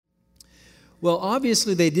Well,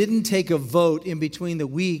 obviously they didn't take a vote in between the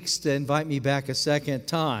weeks to invite me back a second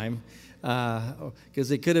time,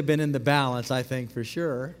 because it could have been in the balance, I think, for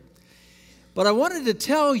sure. But I wanted to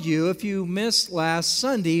tell you, if you missed last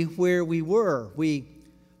Sunday, where we were. We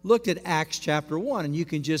looked at Acts chapter 1, and you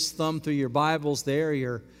can just thumb through your Bibles there,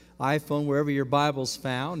 your iPhone, wherever your Bible's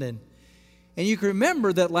found. And you can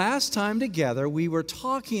remember that last time together we were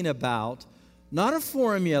talking about not a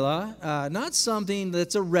formula, not something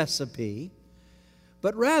that's a recipe,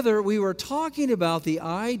 but rather we were talking about the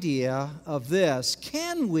idea of this.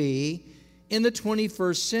 Can we, in the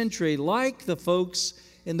 21st century, like the folks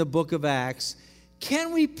in the book of Acts,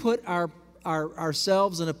 can we put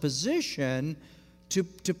ourselves in a position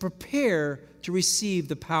to prepare to receive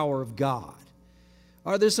the power of God?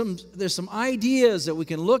 There's some ideas that we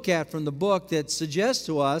can look at from the book that suggest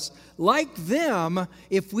to us, like them,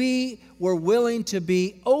 if we were willing to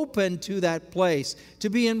be open to that place, to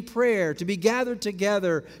be in prayer, to be gathered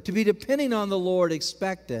together, to be depending on the Lord,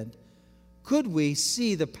 expectant, could we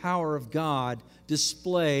see the power of God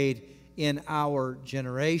displayed in our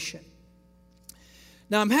generation?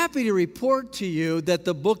 Now, I'm happy to report to you that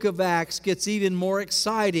the book of Acts gets even more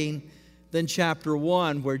exciting than chapter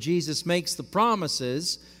 1, where Jesus makes the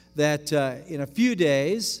promises that in a few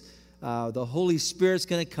days the Holy Spirit's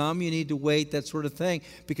going to come. You need to wait, that sort of thing,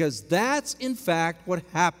 because that's in fact what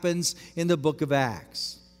happens in the book of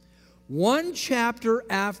Acts. One chapter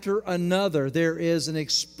after another, there is an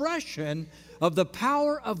expression of the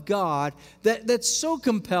power of God that's so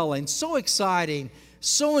compelling, so exciting,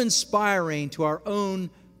 so inspiring to our own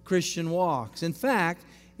Christian walks. In fact,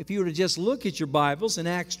 if you were to just look at your Bibles in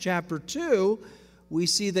Acts chapter 2, we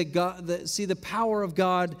see the power of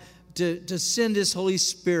God to send His Holy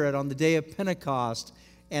Spirit on the day of Pentecost,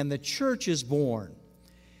 and the church is born.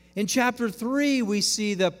 In chapter 3, we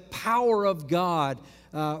see the power of God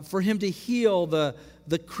for Him to heal the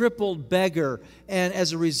crippled beggar, and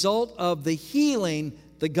as a result of the healing,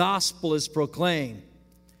 the gospel is proclaimed.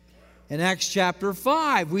 In Acts chapter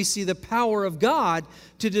 5, we see the power of God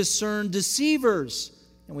to discern deceivers.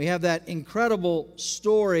 And we have that incredible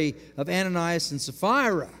story of Ananias and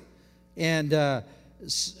Sapphira. And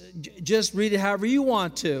just read it however you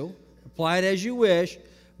want to. Apply it as you wish.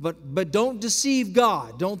 But don't deceive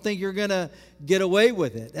God. Don't think you're going to get away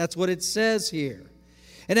with it. That's what it says here.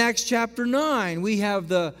 In Acts chapter 9, we have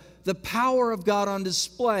the power of God on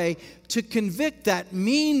display to convict that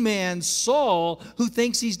mean man Saul, who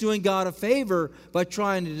thinks he's doing God a favor by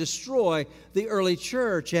trying to destroy the early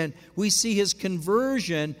church. And we see his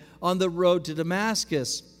conversion on the road to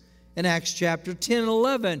Damascus. In Acts chapter 10 and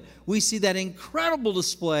 11, we see that incredible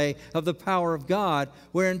display of the power of God,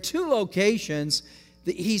 where in two locations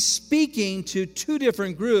he's speaking to two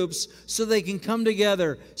different groups so they can come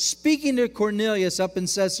together, speaking to Cornelius up in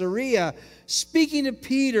Caesarea, speaking to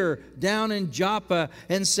Peter down in Joppa,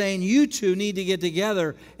 and saying, you two need to get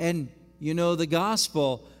together. And you know, the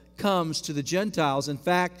gospel comes to the Gentiles. In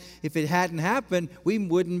fact, if it hadn't happened, we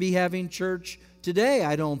wouldn't be having church today,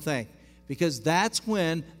 I don't think, because that's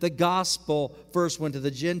when the gospel first went to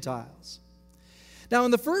the Gentiles. Now,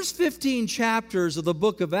 in the first 15 chapters of the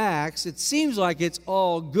book of Acts, it seems like it's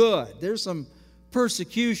all good. There's some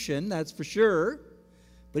persecution, that's for sure.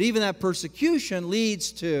 But even that persecution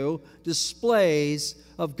leads to displays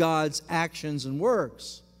of God's actions and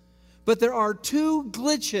works. But there are two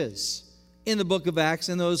glitches in the book of Acts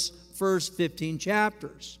in those first 15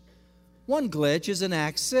 chapters. One glitch is in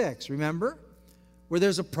Acts 6, remember? Where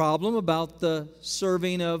there's a problem about the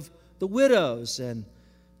serving of the widows, and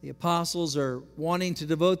the apostles are wanting to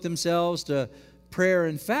devote themselves to prayer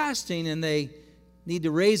and fasting, and they need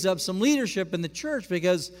to raise up some leadership in the church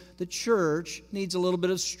because the church needs a little bit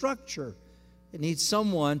of structure. It needs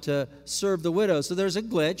someone to serve the widows. So there's a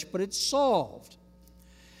glitch, but it's solved.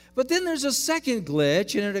 But then there's a second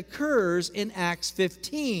glitch, and it occurs in Acts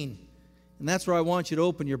 15. And that's where I want you to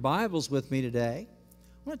open your Bibles with me today.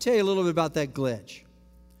 I want to tell you a little bit about that glitch.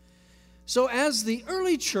 So as the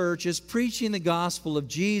early church is preaching the gospel of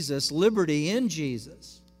Jesus, liberty in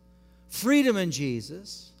Jesus, freedom in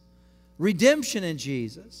Jesus, redemption in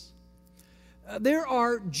Jesus, there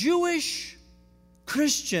are Jewish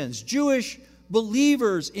Christians, Jewish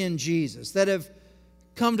believers in Jesus that have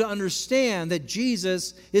come to understand that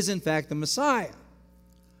Jesus is in fact the Messiah.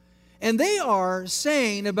 And they are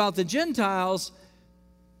saying about the Gentiles,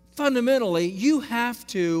 fundamentally, you have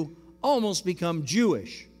to almost become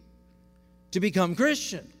Jewish to become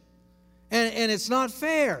Christian. And it's not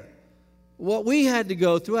fair. What we had to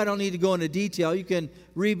go through, I don't need to go into detail, you can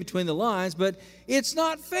read between the lines, but it's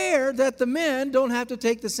not fair that the men don't have to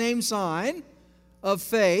take the same sign of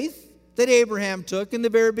faith that Abraham took in the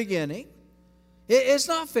very beginning. It's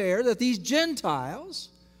not fair that these Gentiles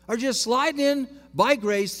are just sliding in by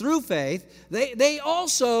grace through faith. They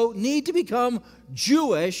also need to become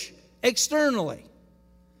Jewish externally.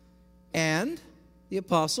 And the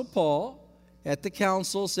Apostle Paul at the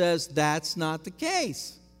council says that's not the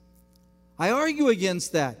case. I argue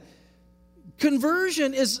against that.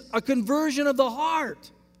 Conversion is a conversion of the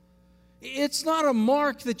heart. It's not a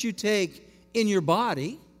mark that you take in your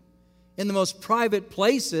body, in the most private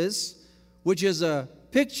places, which is a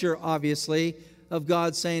picture, obviously, of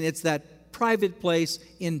God saying it's that private place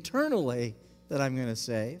internally that I'm going to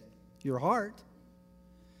save, your heart.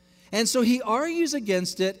 And so he argues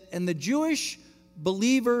against it, and the Jewish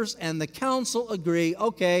believers and the council agree,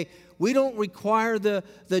 okay, we don't require the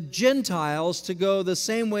Gentiles to go the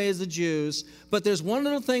same way as the Jews, but there's one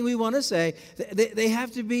little thing we want to say. They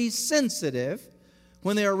have to be sensitive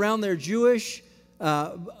when they're around their Jewish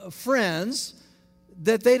friends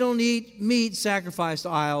that they don't eat meat sacrificed to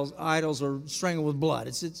idols or strangled with blood.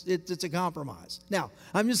 It's a compromise. Now,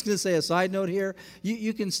 I'm just going to say a side note here.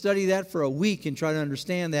 You can study that for a week and try to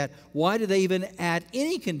understand that. Why do they even add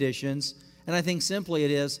any conditions? And I think simply it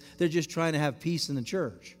is they're just trying to have peace in the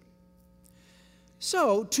church.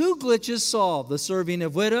 So, two glitches solved: the serving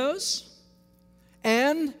of widows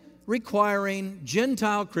and requiring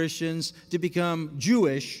Gentile Christians to become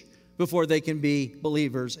Jewish before they can be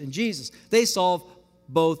believers in Jesus. They solve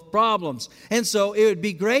both problems. And so it would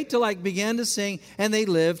be great to begin to sing, and they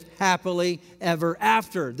lived happily ever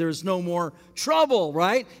after. There's no more trouble,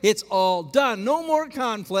 right? It's all done. No more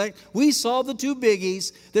conflict. We solved the two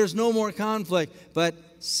biggies. There's no more conflict. But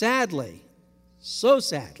sadly, so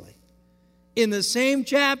sadly, in the same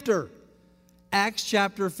chapter, Acts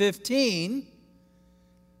chapter 15,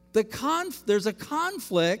 there's a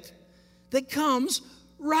conflict that comes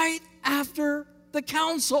right after the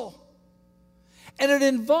council. And it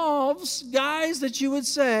involves guys that you would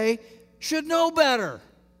say should know better.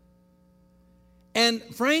 And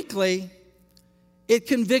frankly, it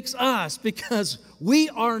convicts us because we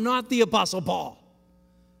are not the Apostle Paul.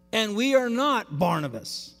 And we are not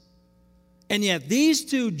Barnabas. And yet these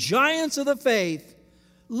two giants of the faith,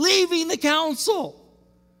 leaving the council,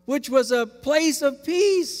 which was a place of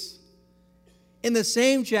peace, in the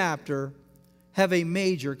same chapter, have a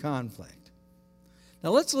major conflict.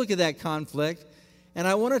 Now let's look at that conflict. And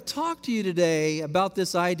I want to talk to you today about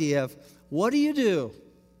this idea of what do you do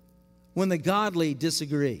when the godly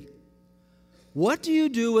disagree? What do you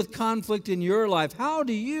do with conflict in your life? How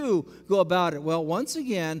do you go about it? Well, once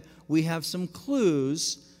again, we have some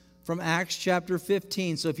clues from Acts chapter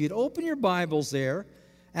 15. So if you'd open your Bibles there,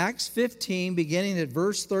 Acts 15, beginning at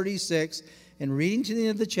verse 36, and reading to the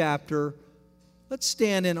end of the chapter, let's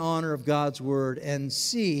stand in honor of God's word and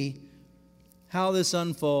see how this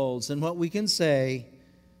unfolds and what we can say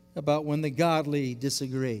about when the godly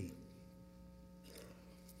disagree.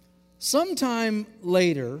 Sometime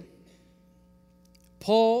later,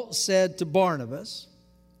 Paul said to Barnabas,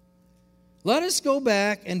 "Let us go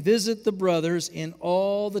back and visit the brothers in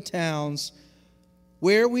all the towns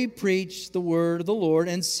where we preach the word of the Lord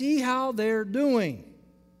and see how they're doing."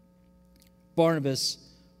 Barnabas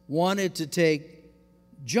wanted to take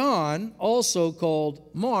John, also called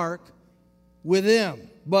Mark, with them.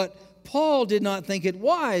 But Paul did not think it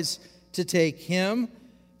wise to take him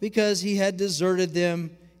because he had deserted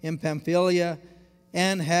them in Pamphylia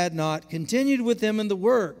and had not continued with them in the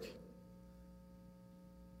work.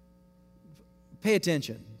 Pay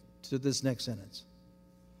attention to this next sentence.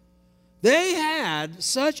 They had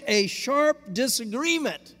such a sharp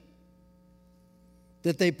disagreement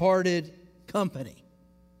that they parted company.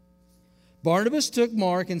 Barnabas took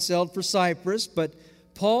Mark and sailed for Cyprus, but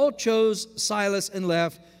Paul chose Silas and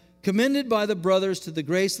left, commended by the brothers to the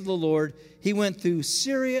grace of the Lord. He went through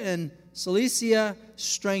Syria and Cilicia,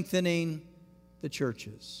 strengthening the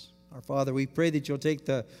churches. Our Father, we pray that you'll take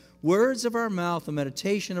the words of our mouth, the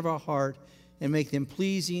meditation of our heart, and make them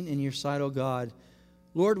pleasing in your sight, O God.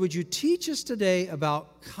 Lord, would you teach us today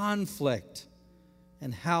about conflict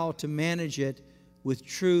and how to manage it with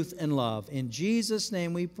truth and love. In Jesus'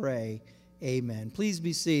 name we pray, amen. Please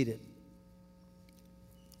be seated.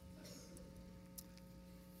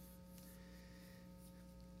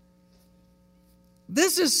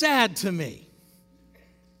 This is sad to me.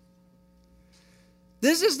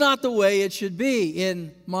 This is not the way it should be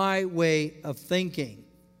in my way of thinking.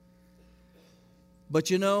 But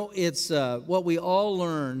you know, it's what we all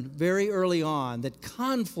learned very early on, that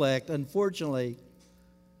conflict, unfortunately,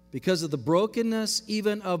 because of the brokenness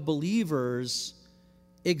even of believers,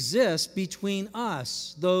 exists between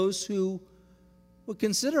us, those who would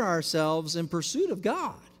consider ourselves in pursuit of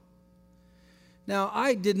God. Now,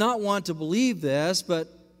 I did not want to believe this, but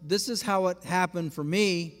this is how it happened for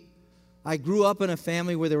me. I grew up in a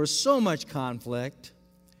family where there was so much conflict.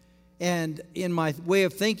 And in my way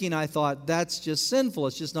of thinking, I thought, that's just sinful.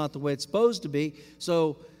 It's just not the way it's supposed to be.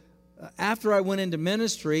 So after I went into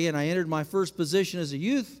ministry and I entered my first position as a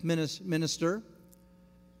youth minister,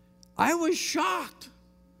 I was shocked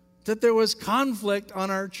that there was conflict on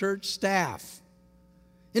our church staff.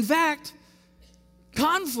 In fact,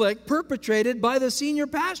 conflict perpetrated by the senior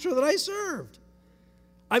pastor that I served.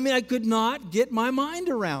 I mean, I could not get my mind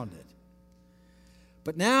around it.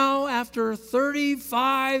 But now, after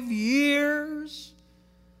 35 years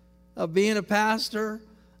of being a pastor,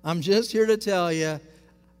 I'm just here to tell you,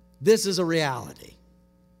 this is a reality.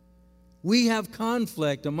 We have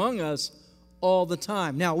conflict among us all the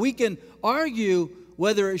time. Now, we can argue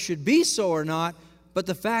whether it should be so or not, but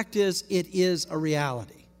the fact is, it is a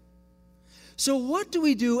reality. So what do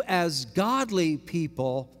we do as godly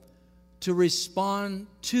people to respond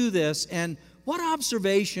to this? And what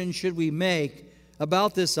observation should we make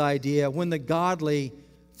about this idea when the godly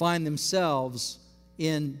find themselves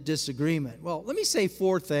in disagreement? Well, let me say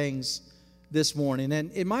 4 things this morning,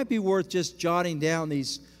 and it might be worth just jotting down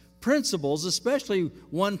these principles, especially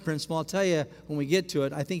one principle. I'll tell you when we get to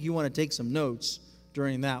it. I think you want to take some notes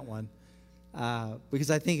during that one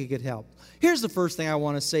because I think it could help. Here's the first thing I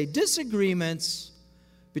want to say. Disagreements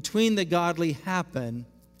between the godly happen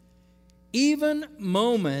even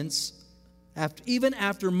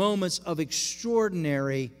after moments of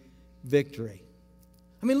extraordinary victory.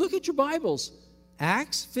 I mean, look at your Bibles.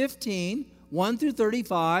 Acts 15, 1 through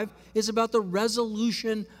 35 is about the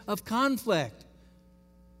resolution of conflict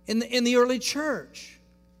in the early church.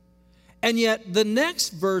 And yet the next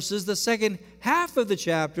verses, the second half of the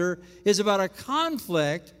chapter, is about a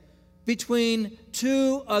conflict between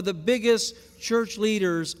 2 of the biggest church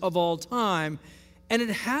leaders of all time. And it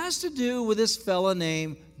has to do with this fellow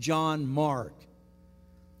named John Mark.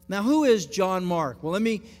 Now, who is John Mark? Well, let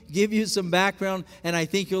me give you some background, and I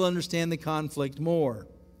think you'll understand the conflict more.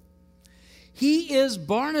 He is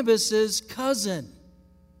Barnabas's cousin.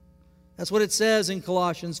 That's what it says in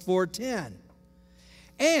Colossians 4:10.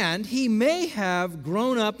 And he may have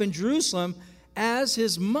grown up in Jerusalem as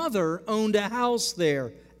his mother owned a house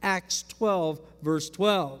there. Acts 12, verse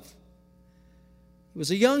 12. He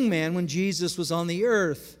was a young man when Jesus was on the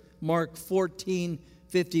earth. Mark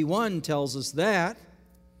 14:51 tells us that.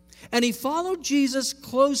 And he followed Jesus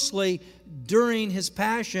closely during his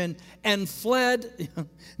passion and fled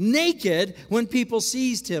naked when people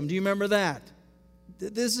seized him. Do you remember that?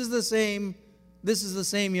 This is the same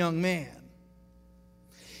young man.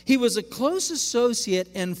 He was a close associate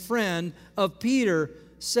and friend of Peter,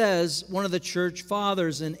 says one of the church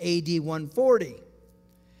fathers in AD 140.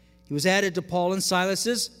 He was added to Paul and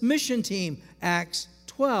Silas's mission team, Acts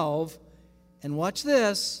 12. And watch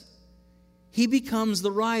this. He becomes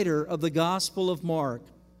the writer of the Gospel of Mark,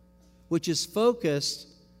 which is focused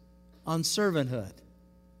on servanthood.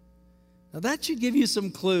 Now that should give you some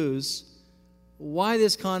clues why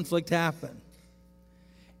this conflict happened.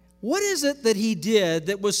 What is it that he did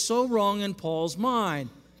that was so wrong in Paul's mind?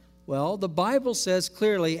 Well, the Bible says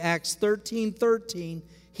clearly, Acts 13:13,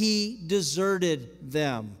 he deserted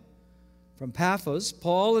them. From Paphos,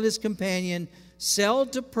 Paul and his companion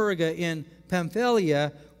sailed to Perga in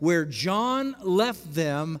Pamphylia, where John left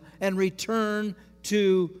them and returned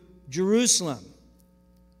to Jerusalem.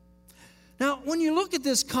 Now, when you look at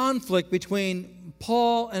this conflict between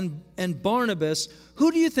Paul and Barnabas,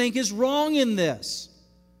 who do you think is wrong in this?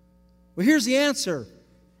 Well, here's the answer.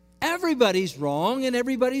 Everybody's wrong and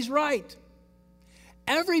everybody's right.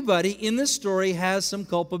 Everybody in this story has some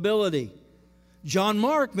culpability. John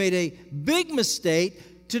Mark made a big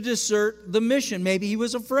mistake to desert the mission. Maybe he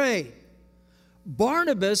was afraid.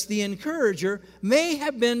 Barnabas, the encourager, may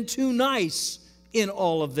have been too nice in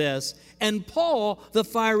all of this. And Paul, the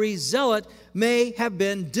fiery zealot, may have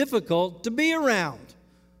been difficult to be around.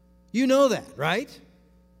 You know that, right?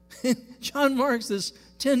 John Mark's this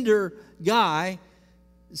tender guy,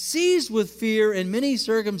 seized with fear in many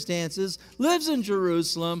circumstances, lives in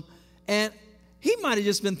Jerusalem, and he might have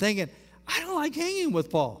just been thinking, I don't like hanging with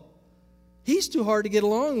Paul. He's too hard to get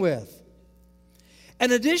along with.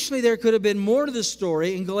 And additionally, there could have been more to the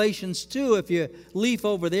story. In Galatians 2, if you leaf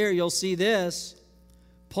over there, you'll see this.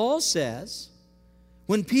 Paul says,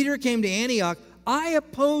 when Peter came to Antioch, I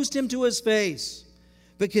opposed him to his face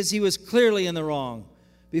because he was clearly in the wrong.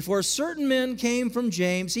 Before certain men came from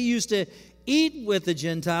James, he used to eat with the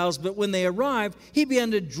Gentiles, but when they arrived, he began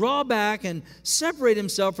to draw back and separate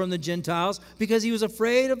himself from the Gentiles because he was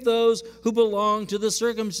afraid of those who belonged to the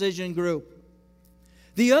circumcision group.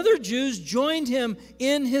 The other Jews joined him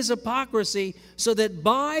in his hypocrisy, so that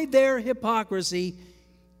by their hypocrisy,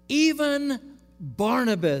 even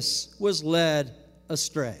Barnabas was led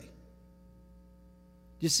astray.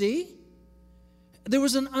 You see? There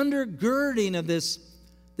was an undergirding of this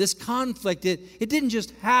conflict. It didn't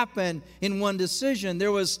just happen in one decision.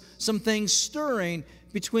 There was some things stirring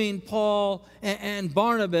between Paul and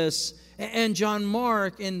Barnabas and John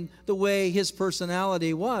Mark in the way his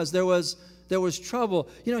personality was. There was trouble.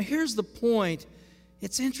 You know, here's the point.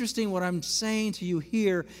 It's interesting what I'm saying to you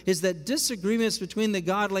here is that disagreements between the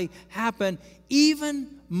godly happen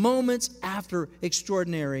even moments after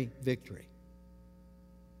extraordinary victory.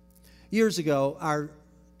 Years ago, our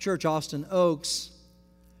church, Austin Oaks,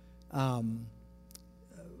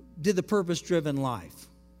 did the Purpose-Driven Life.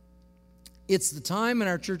 It's the time in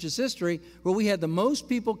our church's history where we had the most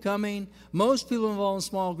people coming, most people involved in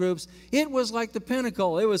small groups. It was like the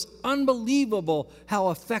pinnacle. It was unbelievable how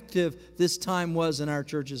effective this time was in our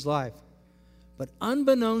church's life. But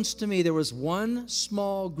unbeknownst to me, there was one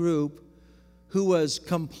small group who was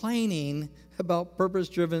complaining about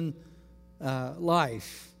purpose-driven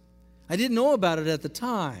life. I didn't know about it at the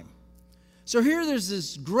time. So here there's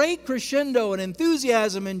this great crescendo and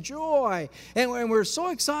enthusiasm and joy, and we're so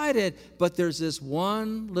excited, but there's this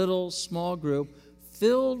one little small group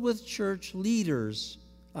filled with church leaders,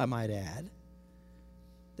 I might add,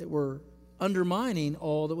 that were undermining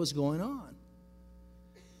all that was going on.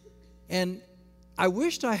 And I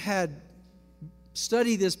wished I had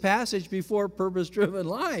studied this passage before Purpose-Driven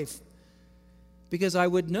Life, because I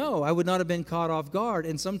would know. I would not have been caught off guard,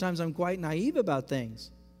 and sometimes I'm quite naive about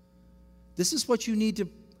things. This is what you need to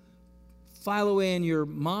file away in your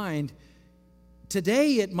mind.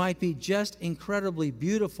 Today it might be just incredibly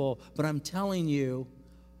beautiful, but I'm telling you,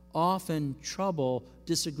 often trouble,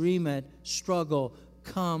 disagreement, struggle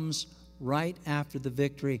comes right after the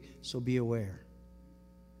victory, so be aware.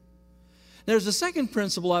 There's a second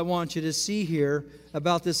principle I want you to see here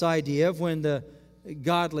about this idea of when the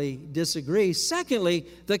godly disagree. Secondly,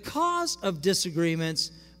 the cause of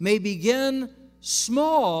disagreements may begin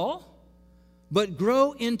small, but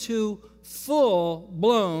grow into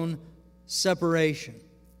full-blown separation.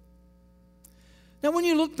 Now, when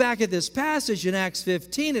you look back at this passage in Acts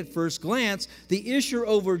 15 at first glance, the issue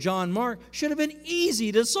over John Mark should have been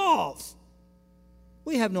easy to solve.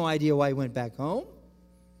 We have no idea why he went back home.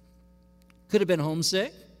 Could have been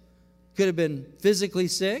homesick. Could have been physically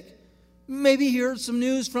sick. Maybe he heard some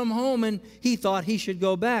news from home and he thought he should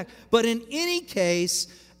go back. But in any case,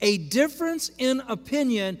 a difference in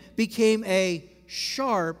opinion became a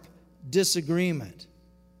sharp disagreement.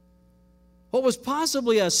 What was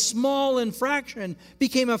possibly a small infraction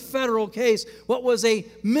became a federal case. What was a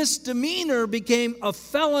misdemeanor became a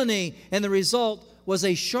felony, and the result was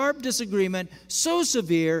a sharp disagreement so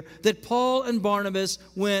severe that Paul and Barnabas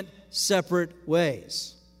went separate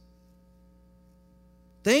ways.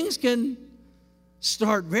 Things can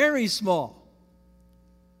start very small,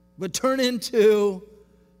 but turn into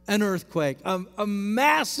an earthquake, a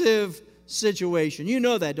massive situation. You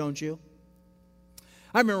know that, don't you?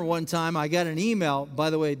 I remember one time I got an email. By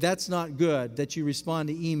the way, that's not good that you respond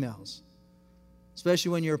to emails,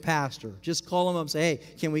 especially when you're a pastor. Just call them up and say, hey,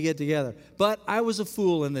 can we get together? But I was a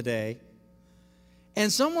fool in the day.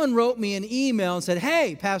 And someone wrote me an email and said,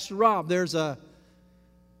 hey, Pastor Rob, there's a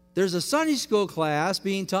Sunday school class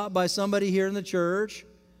being taught by somebody here in the church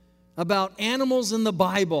about animals in the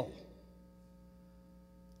Bible.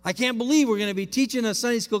 I can't believe we're going to be teaching a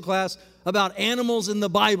Sunday school class about animals in the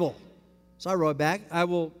Bible. So I wrote back, I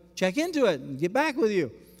will check into it and get back with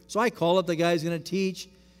you. So I call up the guy who's going to teach.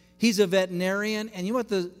 He's a veterinarian. And you know what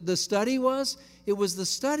the study was? It was the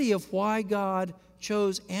study of why God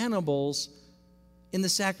chose animals in the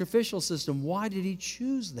sacrificial system. Why did he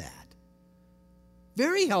choose that?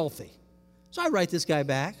 Very healthy. So I write this guy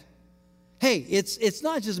back. Hey, it's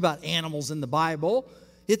not just about animals in the Bible.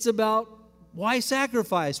 It's about why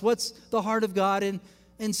sacrifice? What's the heart of God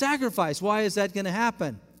in sacrifice? Why is that going to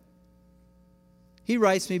happen? He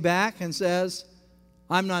writes me back and says,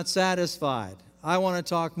 I'm not satisfied. I want to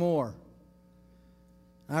talk more.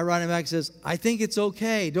 I write him back and says, I think it's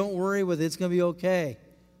okay. Don't worry with it. It's going to be okay.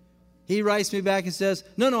 He writes me back and says,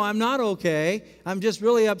 no, I'm not okay. I'm just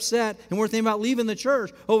really upset, and we're thinking about leaving the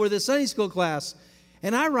church over this Sunday school class.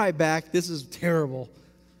 And I write back, this is terrible.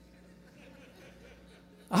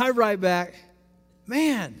 I write back,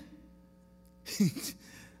 man,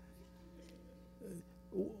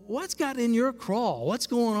 what's got in your crawl? What's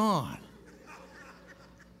going on?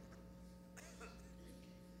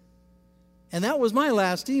 And that was my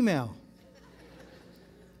last email.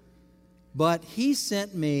 But he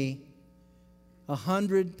sent me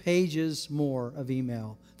 100 pages more of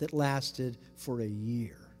email that lasted for a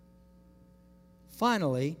year.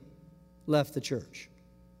 Finally, left the church.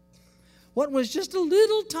 What was just a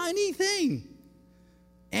little tiny thing,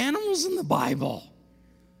 animals in the Bible,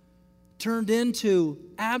 turned into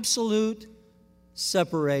absolute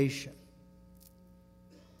separation.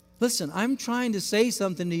 Listen, I'm trying to say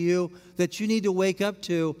something to you that you need to wake up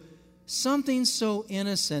to. Something so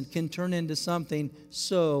innocent can turn into something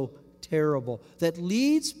so terrible that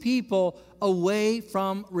leads people away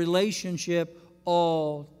from relationship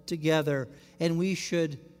altogether. And we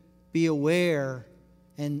should be aware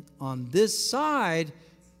and on this side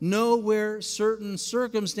know where certain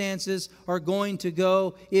circumstances are going to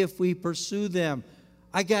go if we pursue them.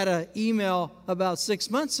 I got an email about 6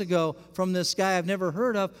 months ago from this guy I've never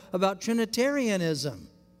heard of about Trinitarianism.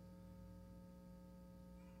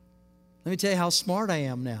 Let me tell you how smart I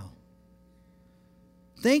am now.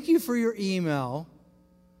 Thank you for your email.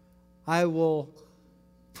 I will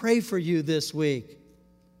pray for you this week.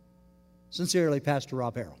 Sincerely, Pastor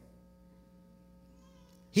Rob Harrell.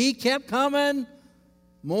 He kept coming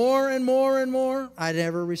more and more and more. I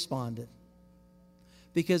never responded.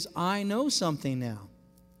 Because I know something now.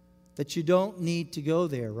 That you don't need to go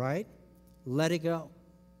there, right? Let it go.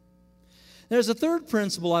 There's a third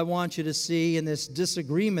principle I want you to see in this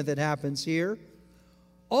disagreement that happens here.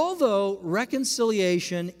 Although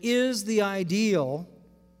reconciliation is the ideal,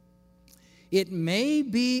 it may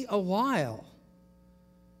be a while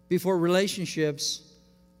before relationships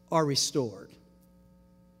are restored.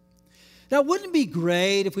 Now, wouldn't it be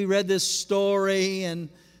great if we read this story and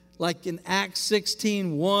like in Acts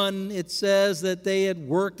 16:1, it says that they had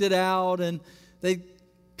worked it out and they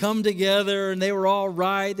come together and they were all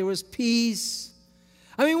right. There was peace.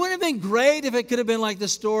 I mean, wouldn't it have been great if it could have been like the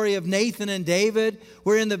story of Nathan and David,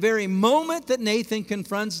 where in the very moment that Nathan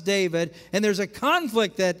confronts David and there's a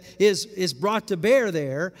conflict that is brought to bear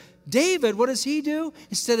there, David, what does he do?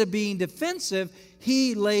 Instead of being defensive,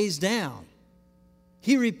 he lays down.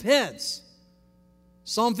 He repents.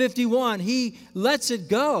 Psalm 51, he lets it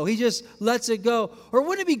go. He just lets it go. Or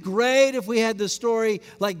wouldn't it be great if we had the story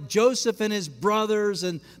like Joseph and his brothers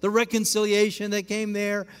and the reconciliation that came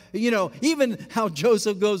there? You know, even how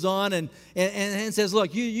Joseph goes on and says,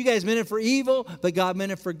 look, you guys meant it for evil, but God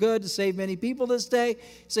meant it for good to save many people this day.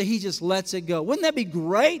 So he just lets it go. Wouldn't that be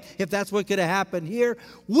great if that's what could have happened here?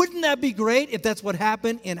 Wouldn't that be great if that's what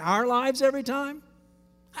happened in our lives every time?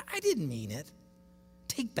 I didn't mean it.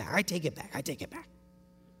 I take it back.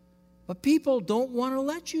 But people don't want to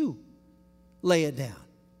let you lay it down.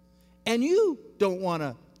 And you don't want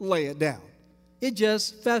to lay it down. It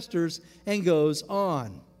just festers and goes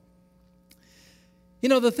on. You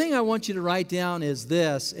know, the thing I want you to write down is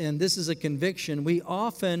this, and this is a conviction. We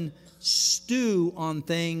often stew on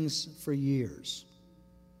things for years.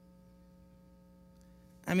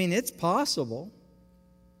 I mean, it's possible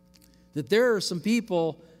that there are some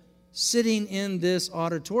people sitting in this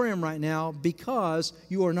auditorium right now because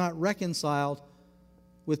you are not reconciled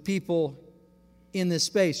with people in this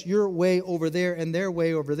space. You're way over there and they're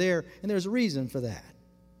way over there, and there's a reason for that.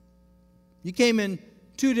 You came in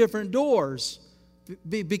two different doors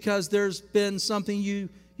because there's been something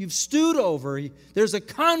you've stewed over. There's a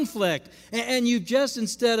conflict, and you've just,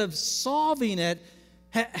 instead of solving it,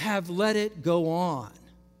 have let it go on.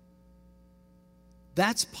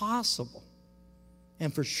 That's possible.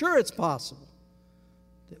 And for sure it's possible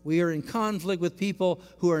that we are in conflict with people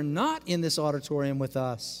who are not in this auditorium with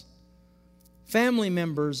us. Family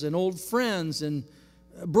members and old friends and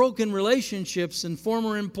broken relationships and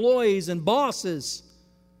former employees and bosses.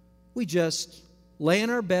 We just lay in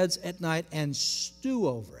our beds at night and stew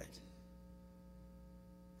over it.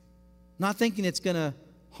 Not thinking it's going to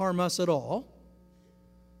harm us at all,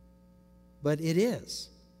 but it is.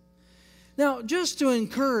 Now, just to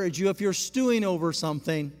encourage you, if you're stewing over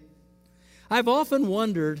something, I've often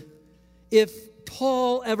wondered if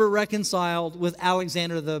Paul ever reconciled with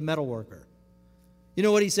Alexander the metalworker. You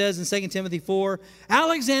know what he says in 2 Timothy 4?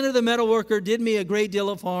 Alexander the metalworker did me a great deal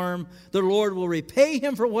of harm. The Lord will repay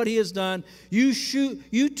him for what he has done. You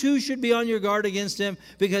too should be on your guard against him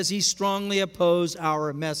because he strongly opposed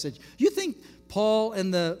our message. You think Paul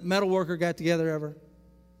and the metalworker got together ever?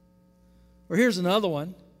 Or here's another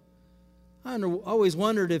one. I always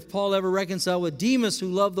wondered if Paul ever reconciled with Demas, who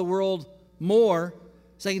loved the world more.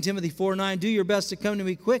 2 Timothy 4:9, do your best to come to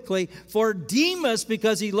me quickly, for Demas,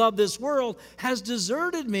 because he loved this world, has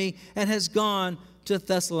deserted me and has gone to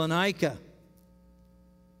Thessalonica.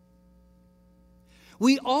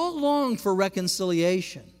 We all long for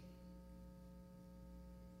reconciliation.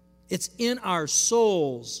 It's in our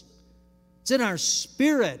souls. It's in our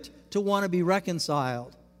spirit to want to be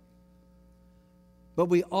reconciled. But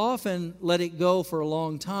we often let it go for a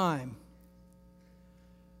long time.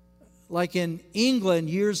 Like in England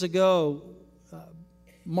years ago,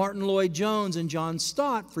 Martin Lloyd-Jones and John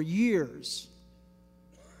Stott for years,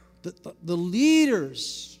 the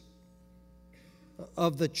leaders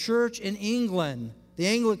of the church in England, the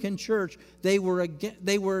Anglican church, they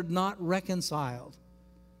were not reconciled.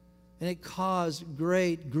 And it caused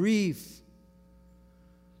great grief.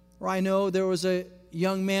 Or I know there was a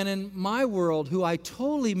young man in my world who I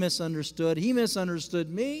totally misunderstood. He misunderstood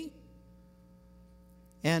me.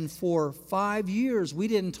 And for 5 years, we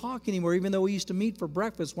didn't talk anymore, even though we used to meet for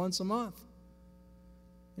breakfast once a month.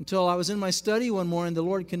 Until I was in my study one morning, the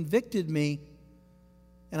Lord convicted me,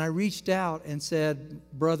 and I reached out and said,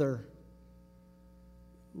 "Brother,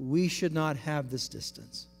 we should not have this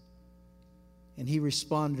distance." And he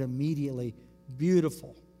responded immediately,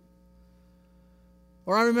 "Beautiful."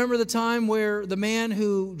 Or I remember the time where the man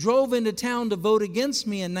who drove into town to vote against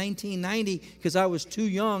me in 1990, because I was too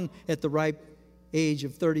young at the ripe age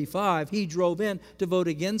of 35, he drove in to vote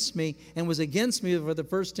against me and was against me for the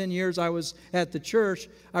first 10 years I was at the church.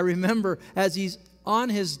 I remember as he's on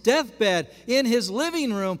his deathbed in his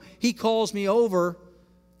living room, he calls me over.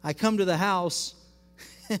 I come to the house.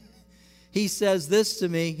 He says this to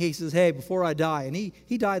me. He says, "Hey, before I die," and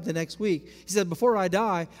he died the next week. He said, "Before I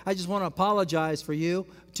die, I just want to apologize to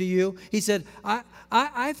you. He said,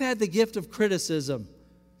 I've had the gift of criticism,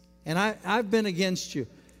 and I've been against you."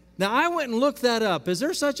 Now, I went and looked that up. Is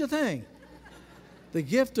there such a thing? The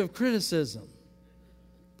gift of criticism.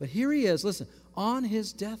 But here he is, listen, on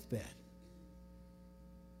his deathbed,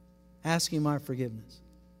 asking my forgiveness.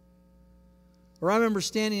 Or I remember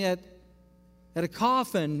standing at a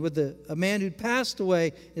coffin with a man who'd passed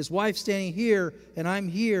away, his wife standing here, and I'm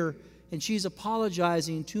here, and she's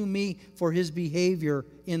apologizing to me for his behavior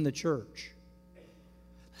in the church.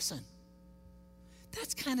 Listen,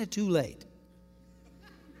 that's kind of too late.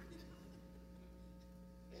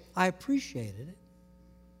 I appreciated it.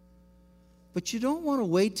 But you don't want to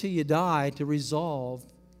wait till you die to resolve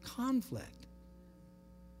conflict.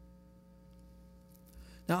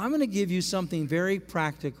 Now, I'm going to give you something very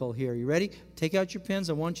practical here. You ready? Take out your pens.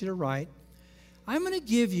 I want you to write. I'm going to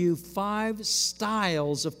give you 5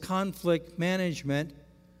 styles of conflict management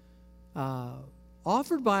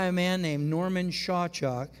offered by a man named Norman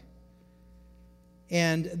Shawchuck.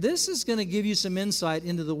 And this is going to give you some insight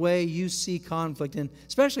into the way you see conflict and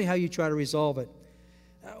especially how you try to resolve it.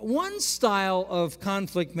 One style of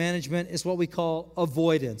conflict management is what we call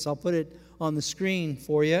avoidance. I'll put it on the screen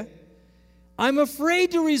for you. I'm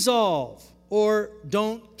afraid to resolve, or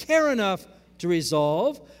don't care enough to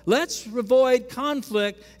resolve. Let's avoid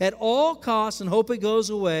conflict at all costs and hope it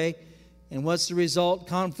goes away. And what's the result?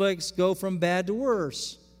 Conflicts go from bad to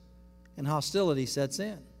worse, and hostility sets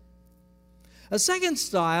in. A second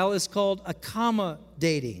style is called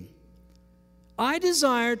accommodating. I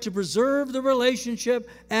desire to preserve the relationship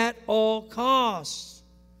at all costs.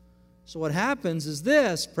 So what happens is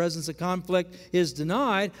this: presence of conflict is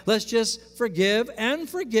denied. Let's just forgive and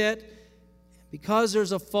forget. Because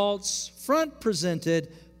there's a false front presented,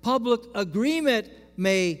 public agreement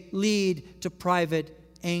may lead to private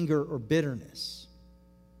anger or bitterness.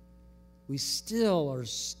 We still are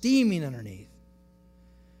steaming underneath.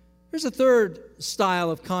 There's a third style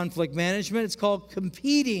of conflict management. It's called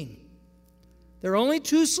competing. There are only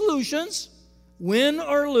 2 solutions: win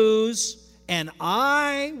or lose, and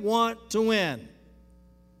I want to win.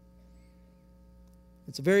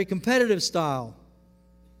 It's a very competitive style.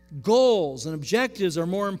 Goals and objectives are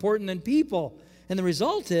more important than people, and the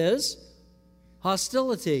result is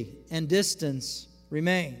hostility and distance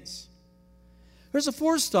remains. There's a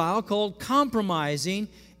 4th style called compromising.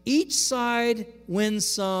 Each side wins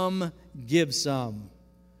some, gives some.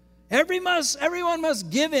 Everyone must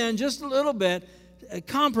give in just a little bit,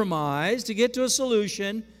 compromise to get to a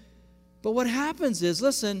solution. But what happens is,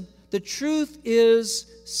 listen, the truth is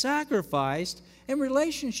sacrificed and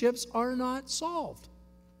relationships are not solved.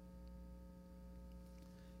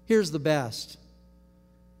 Here's the best.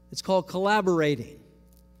 It's called collaborating.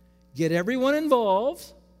 Get everyone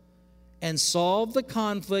involved and solve the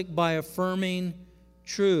conflict by affirming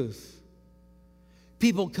truth.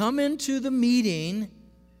 People come into the meeting,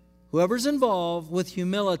 whoever's involved, with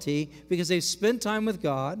humility because they've spent time with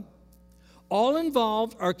God. All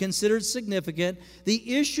involved are considered significant.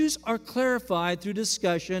 The issues are clarified through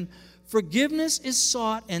discussion. Forgiveness is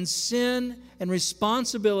sought, and sin and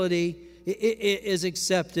responsibility is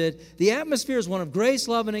accepted. The atmosphere is one of grace,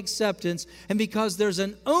 love, and acceptance. And because there's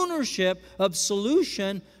an ownership of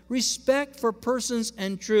solution, respect for persons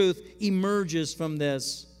and truth emerges from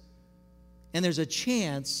this. and there's a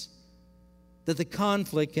chance that the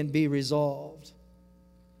conflict can be resolved.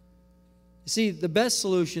 You see, the best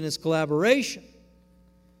solution is collaboration.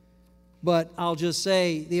 But I'll just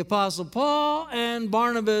say the Apostle Paul and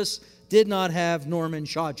Barnabas did not have Norman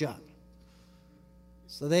Shawjut.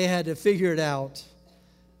 So they had to figure it out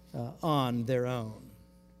on their own.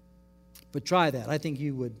 But try that. I think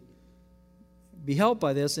you would be helped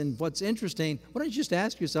by this. And what's interesting, why don't you just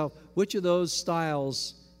ask yourself, which of those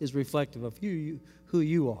styles is reflective of who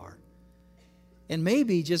you are? And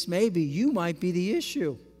maybe, just maybe, you might be the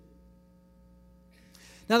issue.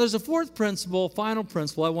 Now, there's a fourth principle, final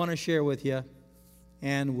principle I want to share with you,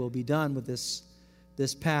 and we'll be done with this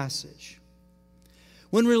passage.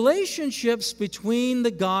 When relationships between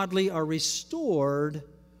the godly are restored,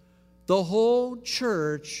 the whole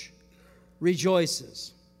church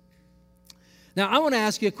rejoices. Now, I want to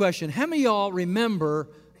ask you a question. How many of y'all remember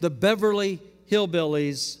the Beverly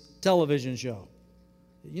Hillbillies television show?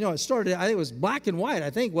 You know, it started, I think it was black and white,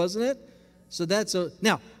 wasn't it? So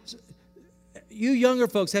now, you younger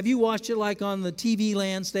folks, have you watched it like on the TV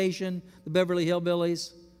Land station, the Beverly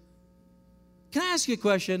Hillbillies? Can I ask you a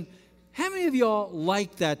question? How many of y'all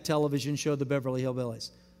liked that television show, the Beverly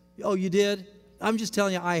Hillbillies? Oh, you did? I'm just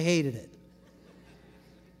telling you, I hated it.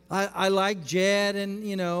 I liked Jed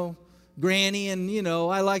and, Granny and,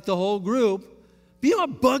 I liked the whole group. But you know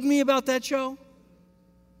what bugged me about that show?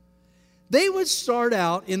 They would start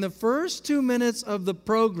out in the first 2 minutes of the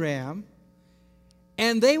program,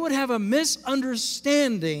 and they would have a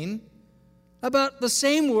misunderstanding about the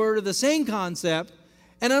same word or the same concept.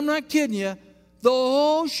 And I'm not kidding you, the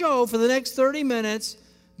whole show for the next 30 minutes,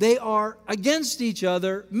 they are against each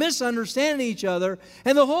other, misunderstanding each other.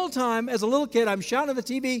 And the whole time, as a little kid, I'm shouting at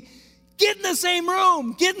the TV, get in the same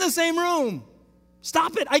room, get in the same room.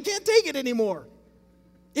 Stop it, I can't take it anymore.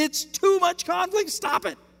 It's too much conflict, stop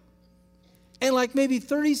it. And like maybe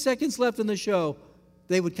 30 seconds left in the show,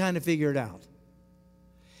 they would kind of figure it out.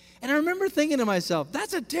 And I remember thinking to myself,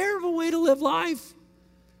 that's a terrible way to live life.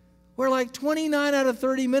 Where like 29 out of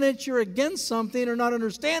 30 minutes you're against something or not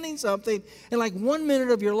understanding something, and like 1 minute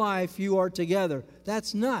of your life you are together.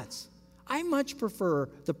 That's nuts. I much prefer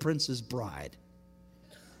The Princess Bride.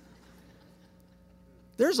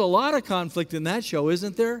 There's a lot of conflict in that show,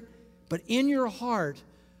 isn't there? But in your heart,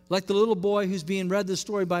 like the little boy who's being read the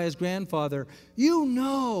story by his grandfather, you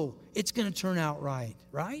know it's going to turn out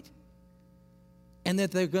right? And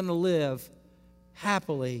that they're going to live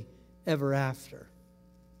happily ever after.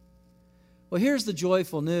 Well, here's the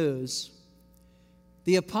joyful news.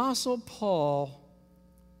 The Apostle Paul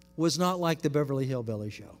was not like the Beverly Hillbilly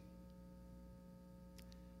show.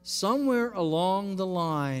 Somewhere along the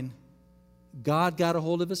line, God got a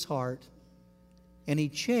hold of his heart, and he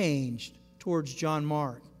changed towards John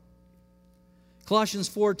Mark. Colossians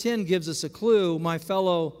 4:10 gives us a clue. My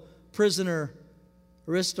fellow prisoner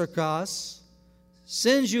Aristarchus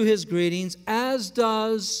sends you his greetings, as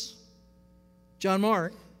does John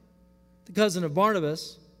Mark, the cousin of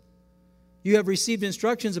Barnabas. You have received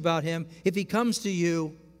instructions about him. If he comes to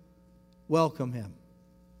you, welcome him.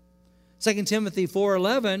 2 Timothy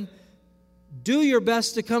 4:11, do your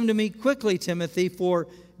best to come to me quickly, Timothy, for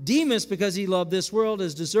Demas, because he loved this world,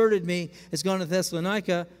 has deserted me, has gone to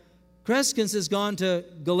Thessalonica. Crescens has gone to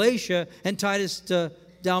Galatia, and Titus to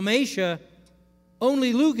Dalmatia.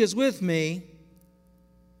 Only Luke is with me.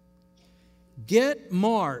 Get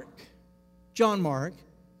Mark, John Mark,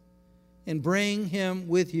 and bring him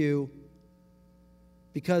with you,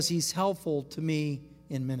 because he's helpful to me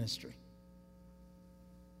in ministry.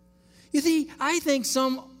 You see, I think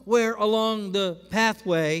somewhere along the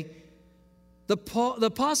pathway, the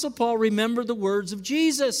Apostle Paul remembered the words of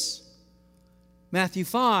Jesus. Matthew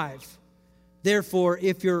 5. Therefore,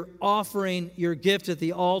 if you're offering your gift at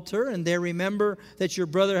the altar and there remember that your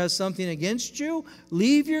brother has something against you,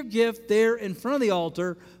 leave your gift there in front of the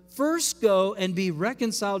altar. First go and be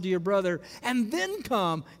reconciled to your brother, and then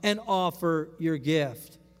come and offer your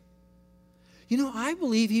gift. You know, I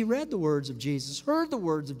believe he read the words of Jesus, heard the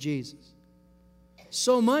words of Jesus,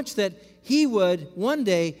 so much that he would one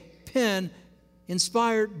day pen,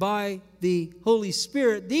 inspired by the Holy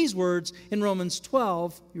Spirit, these words in Romans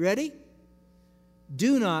 12. You ready?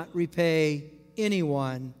 Do not repay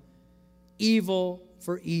anyone evil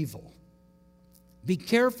for evil. Be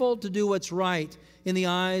careful to do what's right in the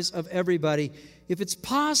eyes of everybody. If it's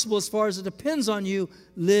possible, as far as it depends on you,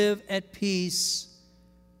 live at peace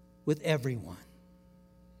with everyone.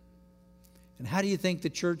 And how do you think the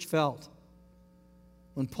church felt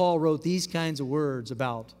when Paul wrote these kinds of words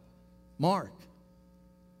about Mark?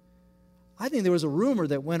 I think there was a rumor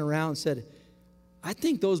that went around and said, I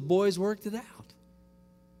think those boys worked it out.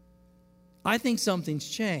 I think something's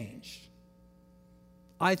changed.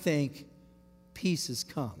 I think peace has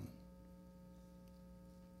come.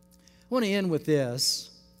 I want to end with this.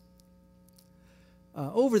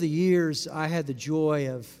 Over the years, I had the joy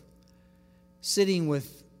of sitting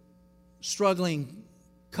with struggling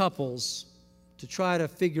couples to try to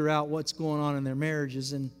figure out what's going on in their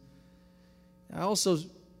marriages. And I also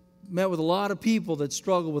met with a lot of people that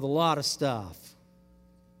struggle with a lot of stuff.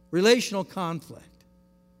 Relational conflict.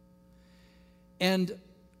 And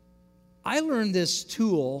I learned this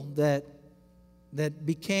tool that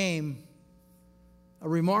became a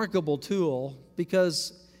remarkable tool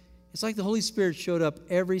because it's like the Holy Spirit showed up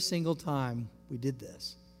every single time we did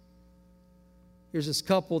this. Here's this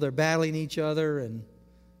couple, they're battling each other, and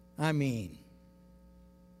I mean,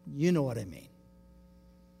 you know what I mean.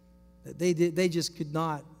 They just could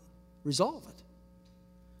not resolve it.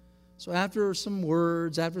 So after some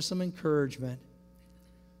words, after some encouragement,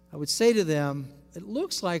 I would say to them, it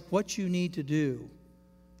looks like what you need to do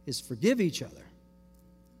is forgive each other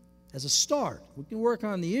as a start. We can work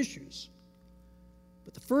on the issues.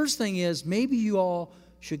 But the first thing is maybe you all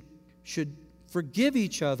should forgive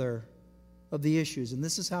each other of the issues. And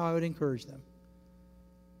this is how I would encourage them.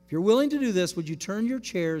 If you're willing to do this, would you turn your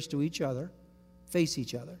chairs to each other, face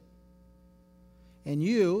each other? And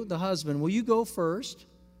you, the husband, will you go first?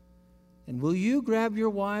 And will you grab your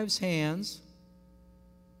wife's hands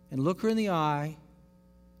and look her in the eye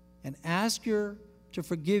and ask her to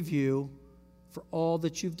forgive you for all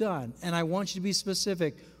that you've done? And I want you to be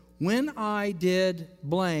specific. When I did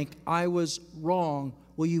blank, I was wrong.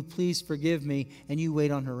 Will you please forgive me? And you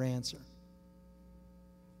wait on her answer.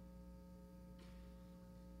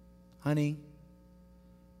 Honey,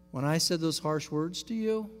 when I said those harsh words to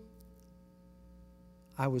you,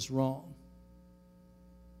 I was wrong.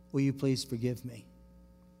 Will you please forgive me?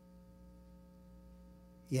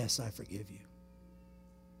 Yes, I forgive you.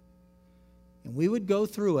 And we would go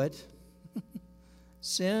through it,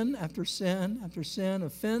 sin after sin after sin,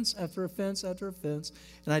 offense after offense after offense.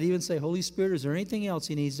 And I'd even say, Holy Spirit, is there anything else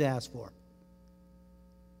he needs to ask for?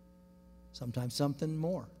 Sometimes something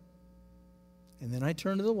more. And then I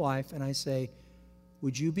turn to the wife and I say,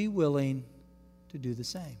 would you be willing to do the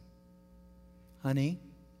same? Honey,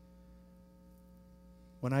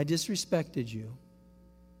 when I disrespected you,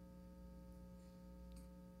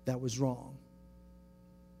 that was wrong.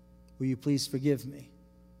 Will you please forgive me?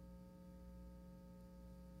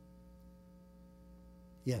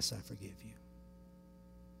 Yes, I forgive you.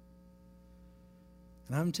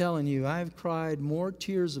 And I'm telling you, I've cried more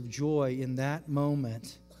tears of joy in that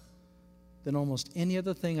moment than almost any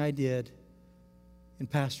other thing I did in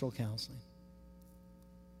pastoral counseling.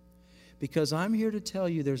 Because I'm here to tell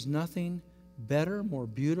you there's nothing better, more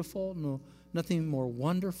beautiful, nothing more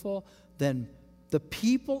wonderful than the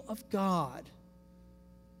people of God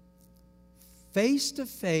face to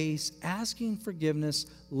face, asking forgiveness,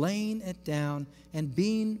 laying it down, and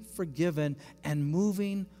being forgiven and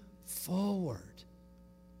moving forward.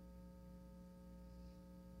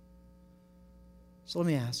 So let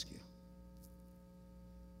me ask you,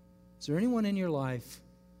 is there anyone in your life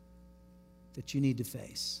that you need to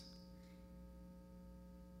face?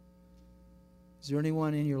 Is there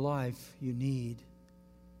anyone in your life you need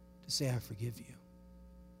to say, I forgive you?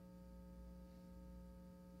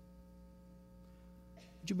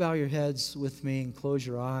 Would you bow your heads with me and close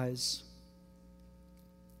your eyes?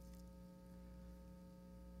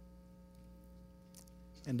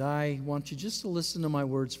 And I want you just to listen to my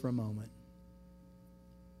words for a moment.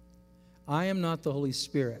 I am not the Holy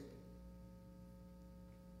Spirit,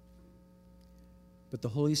 but the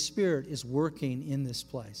Holy Spirit is working in this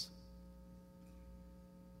place.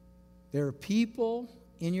 There are people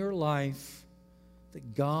in your life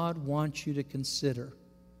that God wants you to consider.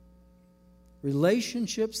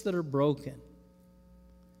 Relationships that are broken.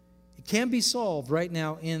 It can't be solved right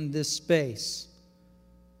now in this space.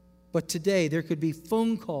 But today there could be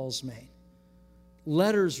phone calls made,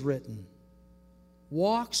 letters written,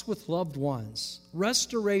 walks with loved ones,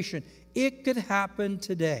 restoration. It could happen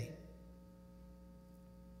today.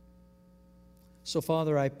 So,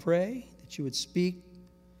 Father, I pray that you would speak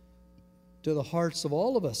to the hearts of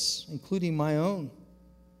all of us, including my own.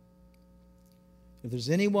 If there's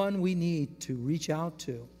anyone we need to reach out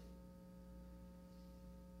to,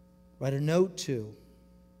 write a note to,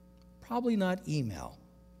 probably not email,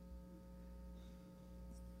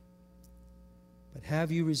 but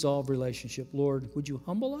have you resolve relationship. Lord, would you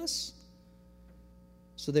humble us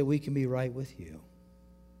so that we can be right with you?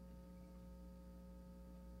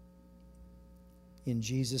 In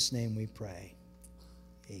Jesus' name we pray.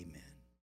 Amen.